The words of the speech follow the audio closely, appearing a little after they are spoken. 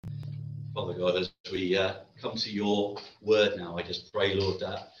Father God, as we come to your word now, I just pray, Lord,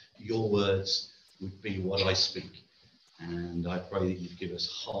 that your words would be what I speak. And I pray that you'd give us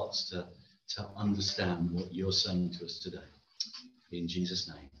hearts to understand what you're saying to us today. In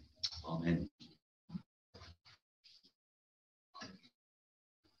Jesus' name, amen.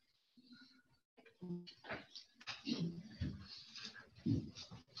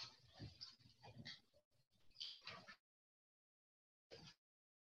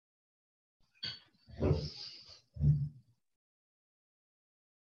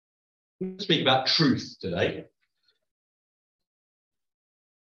 We're going to speak about truth today.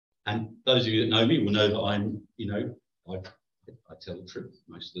 And those of you that know me will know that I'm, I tell the truth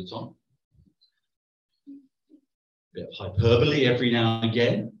most of the time. A bit of hyperbole every now and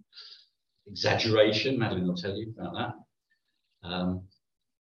again. Exaggeration, Madeline will tell you about that.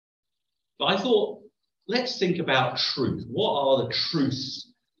 But I thought, let's think about truth. What are the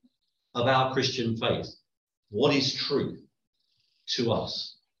truths of our Christian faith? What is truth to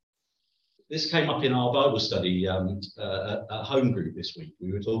us? This came up in our Bible study at home group this week.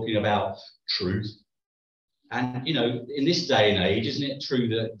 We were talking about truth. And, in this day and age, isn't it true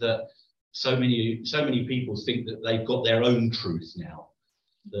that so many people think that they've got their own truth now?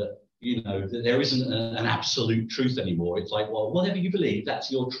 That, that there isn't an absolute truth anymore. It's like, well, whatever you believe,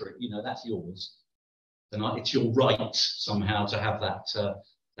 that's your truth. That's yours. And it's your right somehow to have that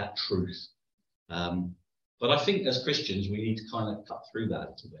truth. But I think as Christians, we need to kind of cut through that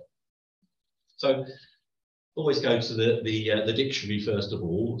a little bit. So always go to the dictionary first of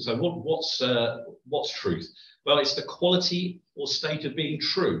all. So what's truth? Well, it's the quality or state of being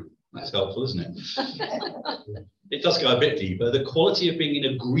true. That's helpful, isn't it? It does go a bit deeper. The quality of being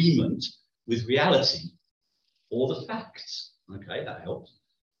in agreement with reality or the facts. Okay, that helps.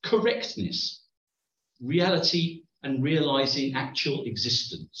 Correctness, reality and realizing actual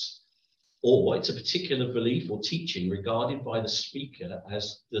existence. Or it's a particular belief or teaching regarded by the speaker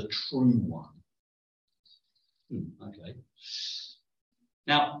as the true one. Okay.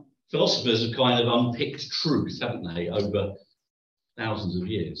 Now, philosophers have kind of unpicked truth, haven't they, over thousands of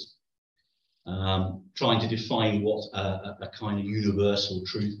years, trying to define what a kind of universal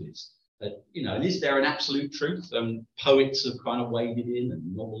truth is. And is there an absolute truth? Poets have kind of waded in,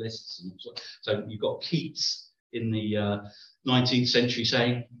 and novelists. And so you've got Keats in the 19th century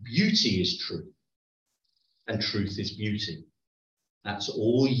saying, beauty is truth, and truth is beauty. That's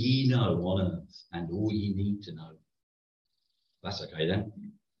all ye know on earth, and all ye need to know. That's okay then.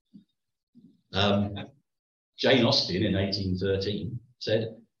 Jane Austen in 1813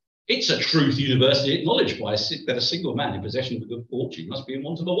 said, it's a truth universally acknowledged by that a single man in possession of a good fortune must be in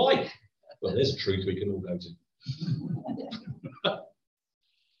want of a wife. Well, there's a truth we can all go to.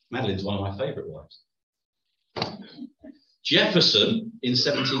 Madeline's one of my favourite wives. Jefferson in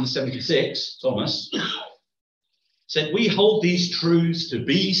 1776, Thomas, said, we hold these truths to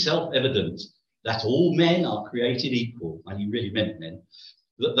be self-evident, that all men are created equal, and he really meant men,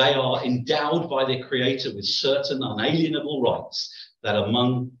 that they are endowed by their Creator with certain unalienable rights, that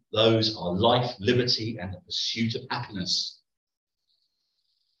among those are life, liberty, and the pursuit of happiness.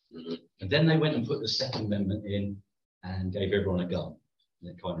 And then they went and put the Second Amendment in and gave everyone a gun. And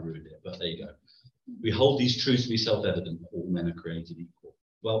it kind of ruined it, but there you go. We hold these truths to be self-evident, that all men are created equal.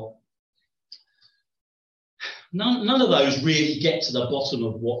 Well, none of those really get to the bottom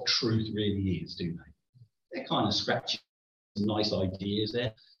of what truth really is, do they? They're kind of scratchy, nice ideas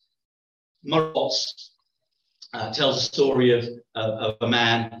there. Murray Potts tells a story of a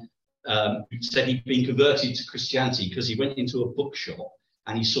man who said he'd been converted to Christianity because he went into a bookshop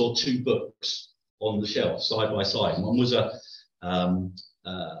and he saw two books on the shelf side by side. One was a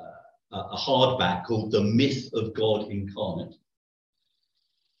hardback called The Myth of God Incarnate,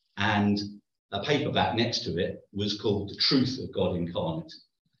 and a paperback next to it was called The Truth of God Incarnate.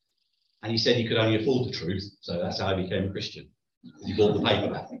 And he said he could only afford the truth, so that's how he became a Christian. He bought the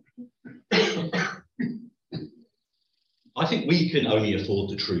paperback. I think we can only afford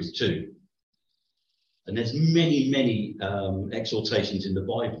the truth too. And there's many exhortations in the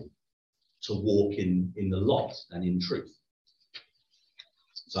Bible to walk in the light and in truth.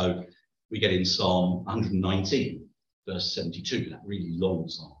 So we get in Psalm 119, verse 72, that really long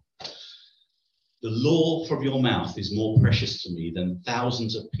psalm. The law from your mouth is more precious to me than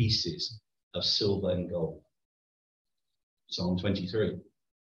thousands of pieces of silver and gold. Psalm 23.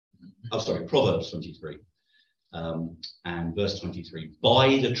 Oh, sorry, Proverbs 23. And verse 23.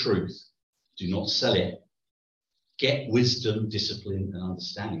 Buy the truth. Do not sell it. Get wisdom, discipline, and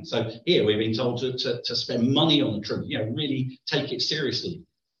understanding. So here we've been told to spend money on the truth. Really take it seriously.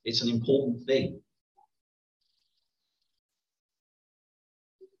 It's an important thing.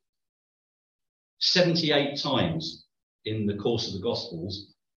 78 times in the course of the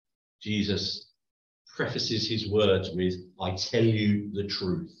Gospels, Jesus prefaces his words with, "I tell you the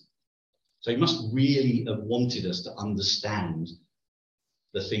truth." So he must really have wanted us to understand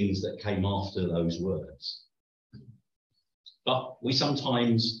the things that came after those words. But we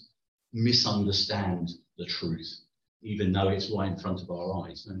sometimes misunderstand the truth, even though it's right in front of our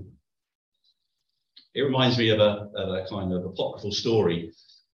eyes. Don't we? It reminds me of a kind of apocryphal story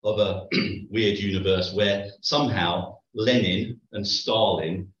of a weird universe where somehow Lenin and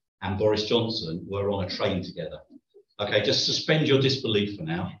Stalin and Boris Johnson were on a train together. Okay, just suspend your disbelief for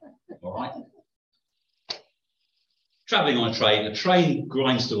now, all right? Travelling on a train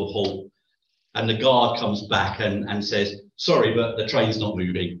grinds to a halt, and the guard comes back and says, "Sorry, but the train's not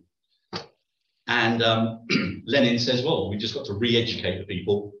moving." And Lenin says, "Well, we just got to re-educate the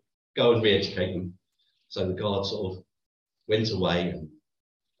people, go and re-educate them." So the guard sort of went away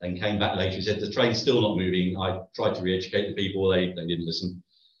and came back later. He said, "The train's still not moving. I tried to re-educate the people, they didn't listen."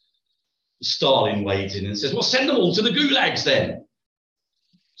 Stalin wades in and says, "Well, send them all to the gulags then."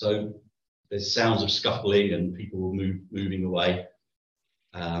 So there's sounds of scuffling and people moving away.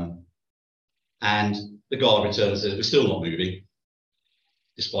 And the guard returns and says, "We're still not moving,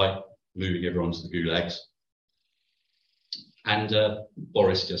 despite moving everyone to the gulags." And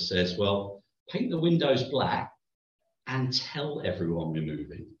Boris just says, "Well, paint the windows black and tell everyone we're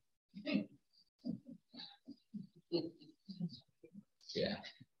moving." Yeah.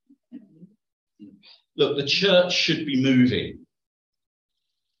 Look, the church should be moving,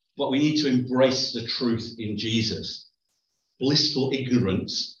 but we need to embrace the truth in Jesus. Blissful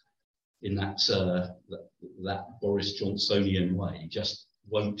ignorance in that Boris Johnsonian way just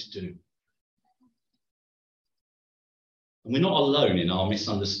won't do. And we're not alone in our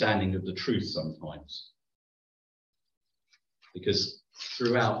misunderstanding of the truth sometimes, because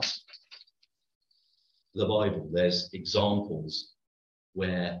throughout the Bible there's examples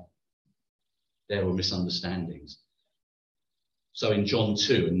where there were misunderstandings. So in John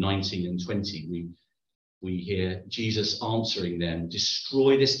 2 and 19 and 20, we hear Jesus answering them,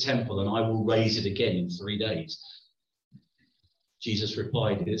 "Destroy this temple and I will raise it again in 3 days." Jesus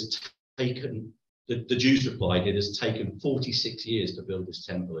replied, "It has taken," the Jews replied, "It has taken 46 years to build this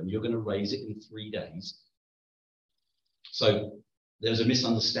temple and you're going to raise it in 3 days." So there's a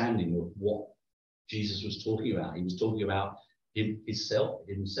misunderstanding of what Jesus was talking about. He was talking about himself.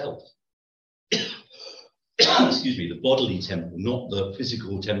 Excuse me, the bodily temple, not the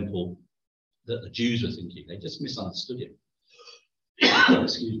physical temple that the Jews were thinking. They just misunderstood him.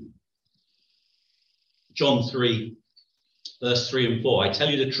 Excuse me. John 3, verse 3 and 4. "I tell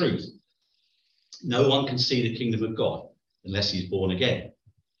you the truth, no one can see the kingdom of God unless he's born again."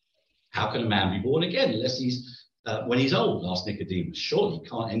 "How can a man be born again unless when he's old?" asked Nicodemus. "Surely he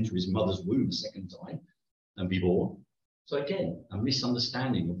can't enter his mother's womb a second time and be born." So again, a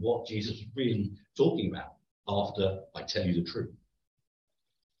misunderstanding of what Jesus was really talking about after "I tell you the truth."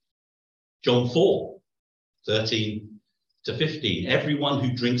 John 4, 13 to 15. "Everyone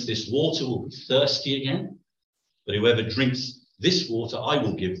who drinks this water will be thirsty again, but whoever drinks this water I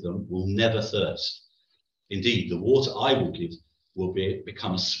will give them will never thirst. Indeed, the water I will give will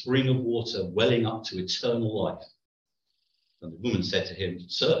become a spring of water welling up to eternal life." And the woman said to him,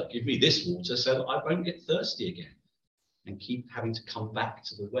 "Sir, give me this water so that I won't get thirsty again and keep having to come back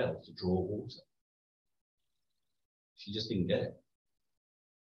to the well to draw water." She just didn't get it.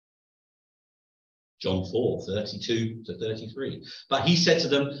 John 4, 32 to 33. "But he said to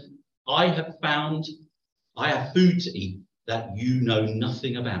them, I have food to eat that you know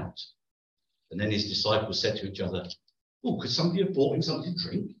nothing about." And then his disciples said to each other, "Oh, could somebody have brought him something to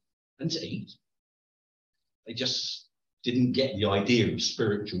drink and to eat?" They just didn't get the idea of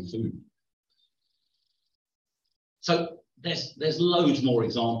spiritual food. So there's loads more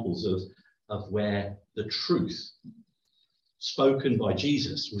examples of where the truth spoken by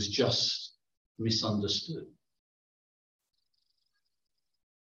Jesus was just misunderstood.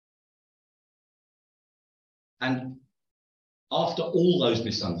 And after all those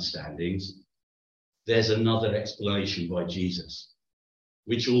misunderstandings, there's another explanation by Jesus,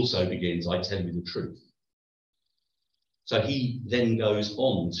 which also begins, "I tell you the truth." So he then goes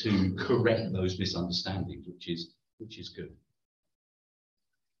on to correct those misunderstandings, which is good.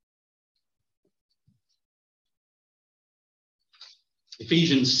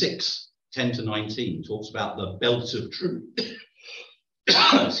 Ephesians 6, 10 to 19 talks about the belt of truth.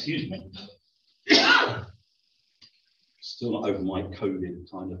 Excuse me. Still not over my COVID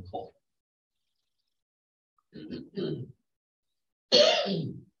kind of cough.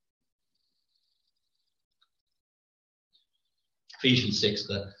 Ephesians 6,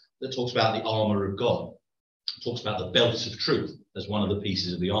 the that talks about the armour of God. It talks about the belt of truth as one of the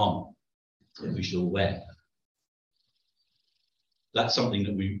pieces of the armour that we shall wear. That's something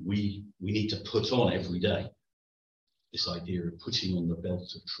that we need to put on every day, this idea of putting on the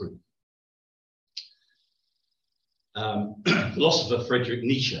belt of truth. Philosopher Friedrich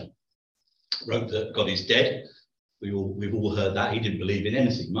Nietzsche wrote that God is dead. We've all heard that. He didn't believe in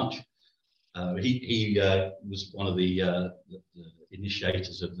anything much. He was one of the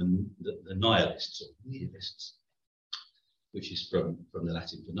initiators of the nihilists, or nihilists, which is from the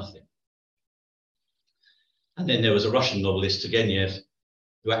Latin for nothing. And then there was a Russian novelist, Turgenev,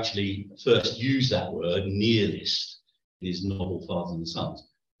 who actually first used that word, nihilist, in his novel Father and Sons.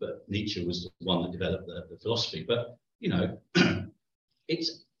 But Nietzsche was the one that developed the philosophy. But, you know,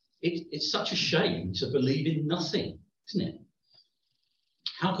 it's such a shame to believe in nothing, isn't it?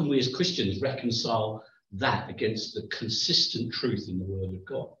 How can we as Christians reconcile that against the consistent truth in the Word of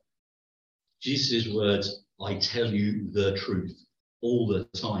God? Jesus' words, I tell you the truth, all the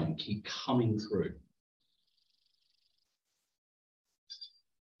time, keep coming through.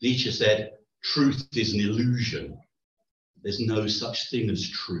 Nietzsche said, truth is an illusion. There's no such thing as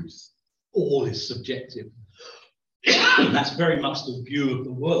truth. All is subjective. That's very much the view of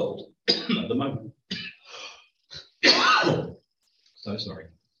the world at the moment. So sorry.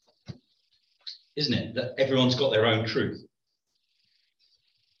 Isn't it? That everyone's got their own truth.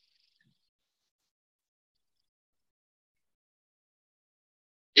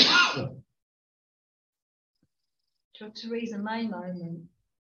 Your Theresa May moment.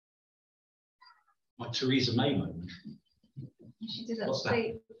 My Theresa May moment. She did a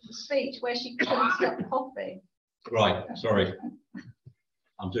speech where she couldn't stop coughing. Right, sorry.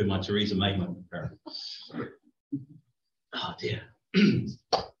 I'm doing my Theresa May moment, apparently. Oh dear. Do you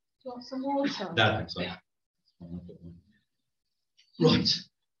want some water? No, thanks. Right.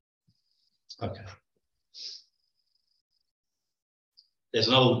 Okay. There's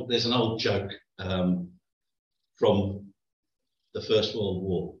an old joke from the First World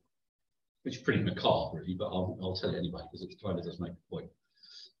War, which is pretty macabre, really, but I'll tell it anyway because it kind of does make a point.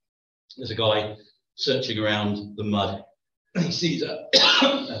 There's a guy searching around the mud, and he sees a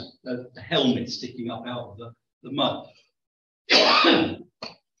helmet sticking up out of the mud,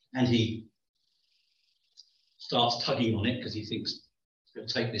 and he starts tugging on it because he thinks he'll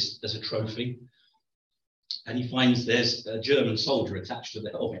take this as a trophy. And he finds there's a German soldier attached to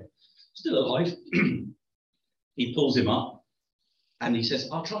the helmet, still alive. He pulls him up and he says,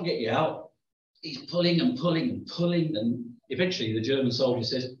 I'll try and get you out. He's pulling and pulling and pulling. And eventually the German soldier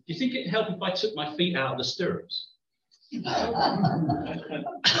says, do you think it'd help if I took my feet out of the stirrups? And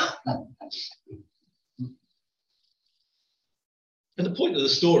the point of the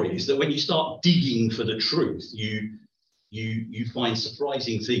story is that when you start digging for the truth, you find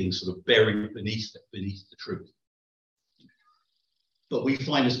surprising things sort of buried beneath the truth. But we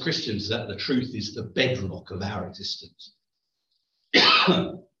find as Christians that the truth is the bedrock of our existence.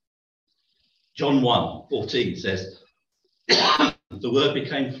 John 1:14 says, the Word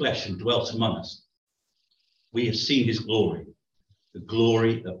became flesh and dwelt among us. We have seen his glory, the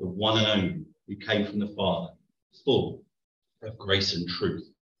glory of the one and only who came from the Father, full of grace and truth.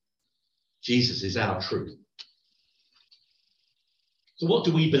 Jesus is our truth. So what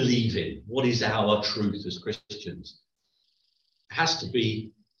do we believe in? What is our truth as Christians? It has to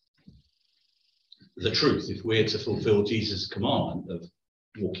be the truth if we're to fulfill Jesus' commandment of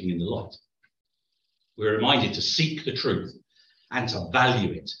walking in the light. We're reminded to seek the truth and to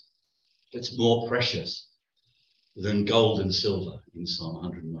value it. It's more precious than gold and silver in Psalm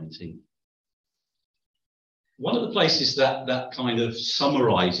 119. One of the places that kind of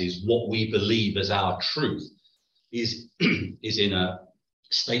summarizes what we believe as our truth is in a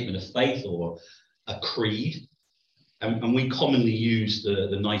statement of faith or a creed. And we commonly use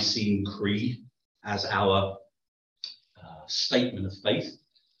the Nicene Creed as our statement of faith.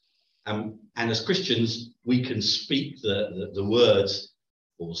 And as Christians, we can speak the words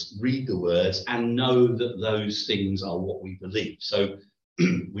or read the words and know that those things are what we believe. So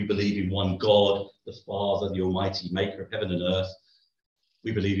we believe in one God, the Father, the Almighty, maker of heaven and earth.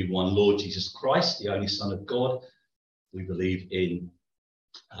 We believe in one Lord Jesus Christ, the only Son of God. We believe in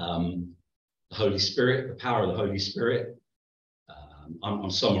the Holy Spirit, the power of the Holy Spirit.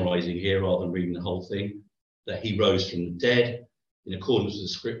 I'm summarizing here rather than reading the whole thing. That he rose from the dead, in accordance with the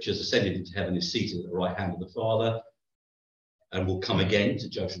scriptures, ascended into heaven, is seated at the right hand of the Father, and will come again to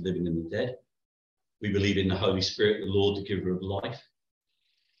judge the living and the dead. We believe in the Holy Spirit, the Lord, the giver of life.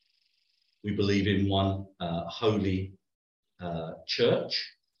 We believe in one holy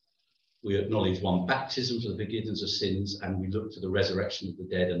church. We acknowledge one baptism for the forgiveness of sins, and we look to the resurrection of the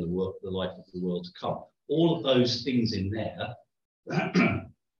dead and the life of the world to come. All of those things in there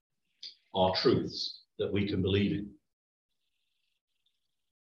are truths that we can believe in.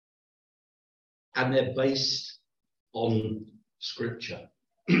 And they're based on scripture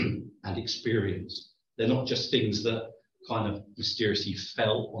and experience. They're not just things that kind of mysteriously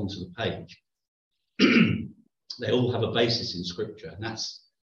fell onto the page. They all have a basis in scripture, and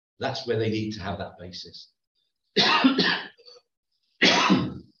that's where they need to have that basis.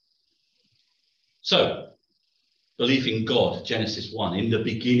 So, belief in God, Genesis 1. In the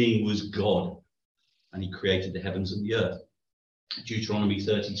beginning was God, and he created the heavens and the earth. Deuteronomy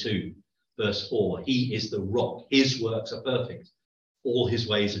 32, verse 4. He is the rock. His works are perfect. All his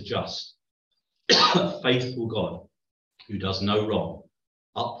ways are just. Faithful God, who does no wrong.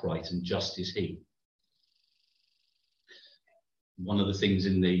 Upright and just is he. One of the things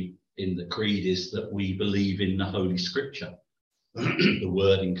in the creed is that we believe in the Holy Scripture, the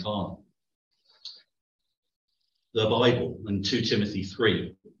Word incarnate. The Bible, in 2 Timothy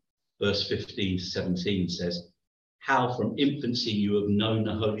 3, verse 15 to 17 says, how from infancy you have known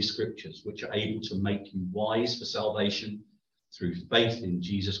the Holy Scriptures, which are able to make you wise for salvation through faith in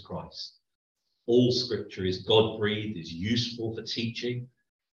Jesus Christ. All Scripture is God-breathed, is useful for teaching,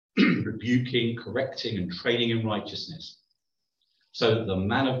 rebuking, correcting, and training in righteousness, so that the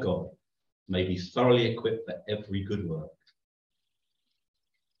man of God may be thoroughly equipped for every good work.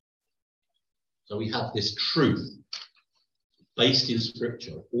 So we have this truth based in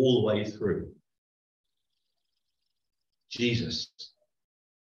Scripture all the way through. Jesus.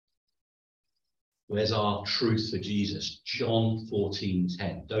 Where's our truth for Jesus? John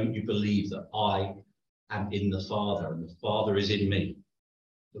 14:10. Don't you believe that I am in the Father and the Father is in me?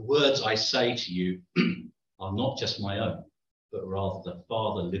 The words I say to you are not just my own, but rather the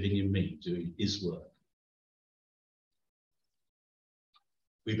Father living in me, doing his work.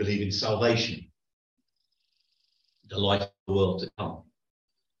 We believe in salvation, the life of the world to come.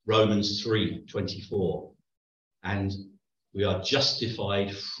 Romans 3:24. And we are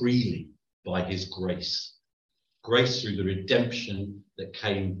justified freely by his grace. Grace through the redemption that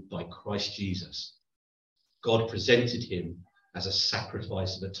came by Christ Jesus. God presented him as a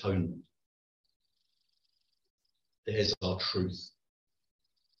sacrifice of atonement. There's our truth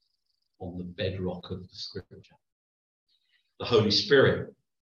on the bedrock of the Scripture. The Holy Spirit,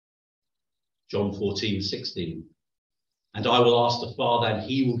 John 14:16. And I will ask the Father, and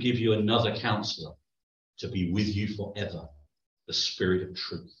he will give you another counselor to be with you forever, the Spirit of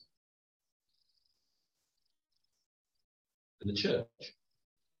truth. In the church,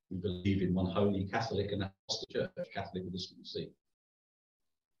 we believe in one holy Catholic and apostle church, Catholic with a small c.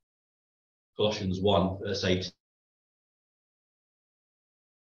 Colossians 1, verse 8.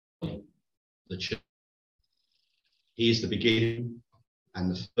 The church. He is the beginning and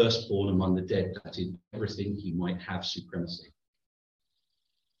the firstborn among the dead, that in everything he might have supremacy.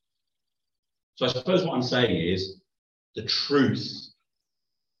 So I suppose what I'm saying is the truth is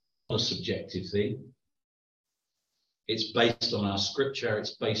not a subjective thing. It's based on our scripture.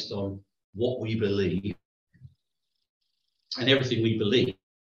 It's based on what we believe. And everything we believe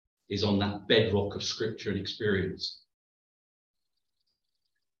is on that bedrock of scripture and experience.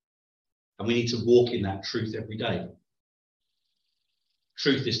 And we need to walk in that truth every day.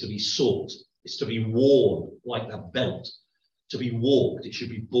 Truth is to be sought. It's to be worn like that belt. To be walked, it should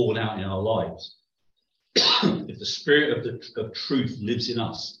be borne out in our lives. If the spirit of truth lives in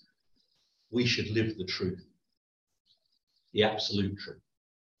us, we should live the truth. The absolute truth.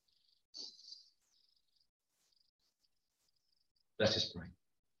 Let us pray.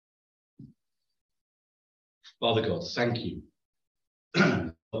 Father God, thank you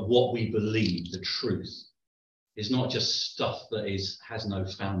for what we believe, the truth, is not just stuff that has no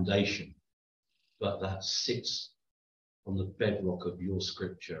foundation, but that sits on the bedrock of your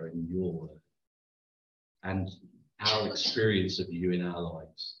scripture and your word and our experience of you in our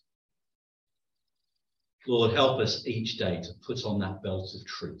lives. Lord, help us each day to put on that belt of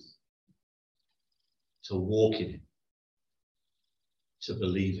truth, to walk in it, to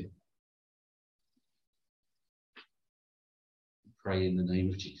believe it. Pray in the name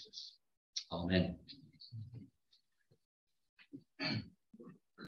of Jesus. Amen.